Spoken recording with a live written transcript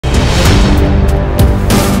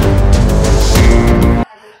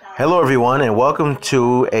Hello everyone and welcome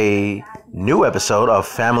to a new episode of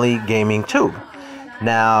Family Gaming Tube.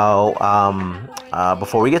 Now,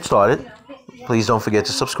 before we get started, please don't forget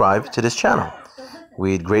to subscribe to this channel.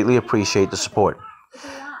 We'd greatly appreciate the support.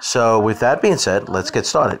 So with that being said, let's get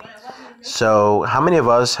started. So how many of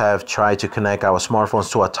us have tried to connect our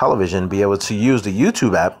smartphones to our television, be able to use the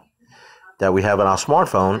YouTube app that we have on our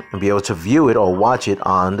smartphone and be able to view it or watch it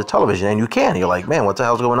on the television? And you can. You're like, man, what the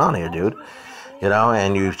hell's going on here, dude? You know,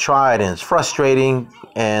 and you've tried and it's frustrating.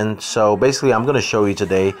 And so basically I'm going to show you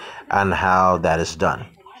today on how that is done.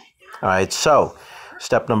 All right, so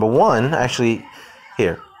step number one, actually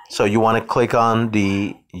here. So you want to click on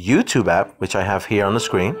the YouTube app, which I have here on the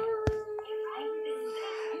screen.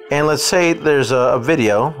 And let's say there's a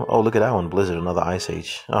video. Oh, look at that one, Blizzard, another Ice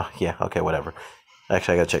Age. Oh, yeah, okay, whatever.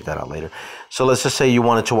 Actually, I got to check that out later. So let's just say you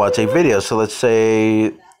wanted to watch a video. So let's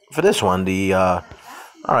say for this one,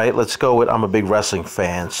 all right, let's go with, I'm a big wrestling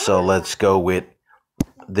fan, so let's go with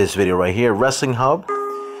this video right here, Wrestling Hub,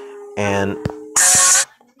 and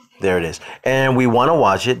there it is. And we want to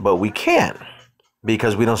watch it, but we can't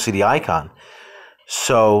because we don't see the icon.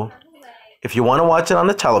 So if you want to watch it on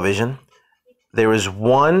the television, there is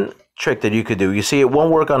one trick that you could do. You see, it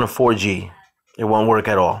won't work on a 4G. It won't work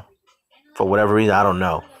at all. For whatever reason, I don't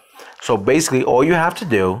know. So basically, all you have to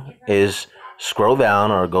do is scroll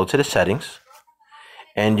down or go to the settings,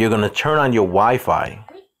 and you're going to turn on your Wi-Fi.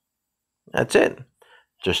 That's it.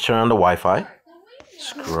 Just turn on the Wi-Fi,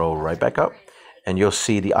 scroll right back up, and you'll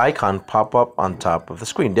see the icon pop up on top of the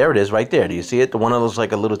screen. There it is right there. Do you see it? The one that looks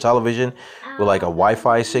like a little television with like a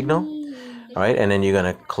Wi-Fi signal. All right, and then you're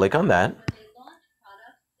going to click on that.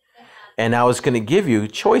 And now it's going to give you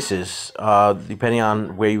choices depending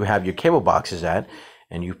on where you have your cable boxes at.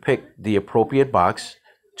 And you pick the appropriate box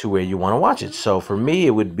to where you want to watch it. So for me,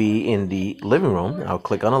 it would be in the living room. I'll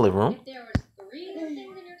click on the living room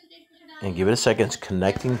and give it a second. It's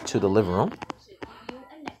connecting to the living room.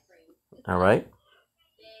 All right.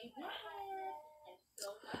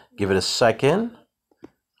 Give it a second.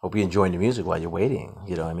 Hope you're enjoying the music while you're waiting.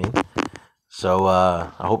 You know what I mean? So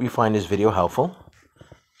I hope you find this video helpful.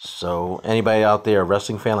 So anybody out there a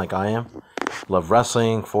wrestling fan like I am, love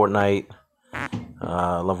wrestling, Fortnite,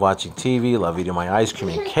 love watching TV, love eating my ice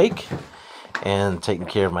cream and cake, and taking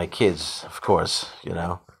care of my kids, of course. You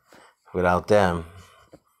know, without them,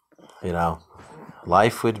 you know,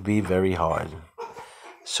 life would be very hard.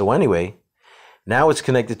 So anyway, now it's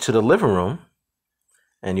connected to the living room,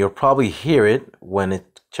 and you'll probably hear it when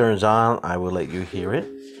it turns on. I will let you hear it,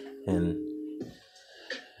 and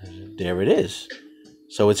there it is.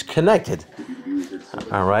 So it's connected.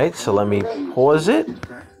 All right, so let me pause it.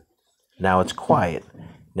 Now it's quiet.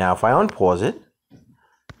 Now if I unpause it,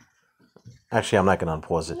 actually I'm not going to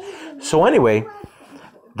unpause it. So anyway,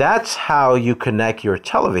 that's how you connect your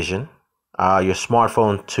television, your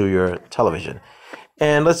smartphone to your television.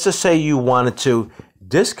 And let's just say you wanted to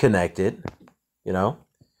disconnect it, you know.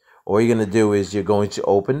 All you're going to do is you're going to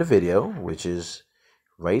open the video, which is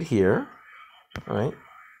right here. All right.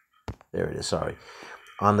 There it is, sorry.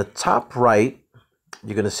 On the top right,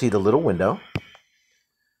 you're going to see the little window.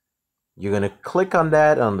 You're going to click on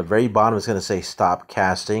that. On the very bottom, it's going to say stop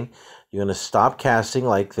casting. You're going to stop casting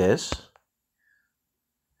like this.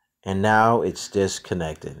 And now it's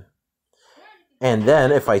disconnected. And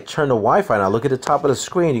then if I turn the Wi-Fi, now look at the top of the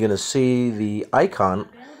screen, you're going to see the icon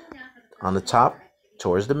on the top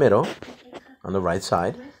towards the middle on the right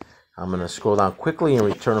side. I'm going to scroll down quickly and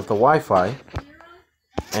return up the Wi-Fi.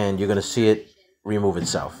 And you're going to see it remove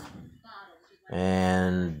itself.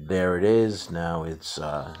 And there it is. Now it's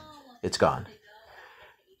gone.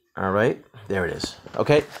 All right, there it is.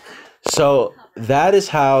 Okay, so that is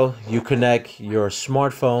how you connect your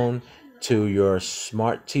smartphone to your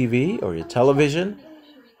smart TV or your television.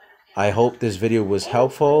 I hope this video was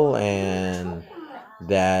helpful and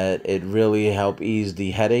that it really helped ease the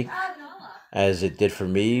headache as it did for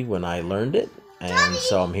me when I learned it. And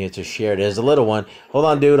so I'm here to share. There's a little one. Hold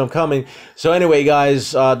on, dude, I'm coming. So anyway,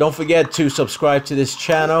 guys, don't forget to subscribe to this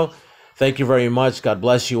channel. Thank you very much. God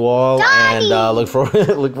bless you all. Daddy. And look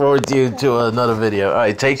forward to another video. All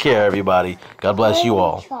right, take care, everybody. God bless you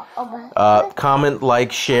all. Comment,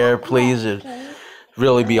 like, share, please. It'd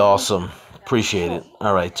really be awesome. Appreciate it.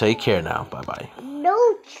 All right, take care now. Bye-bye.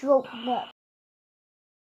 No joke.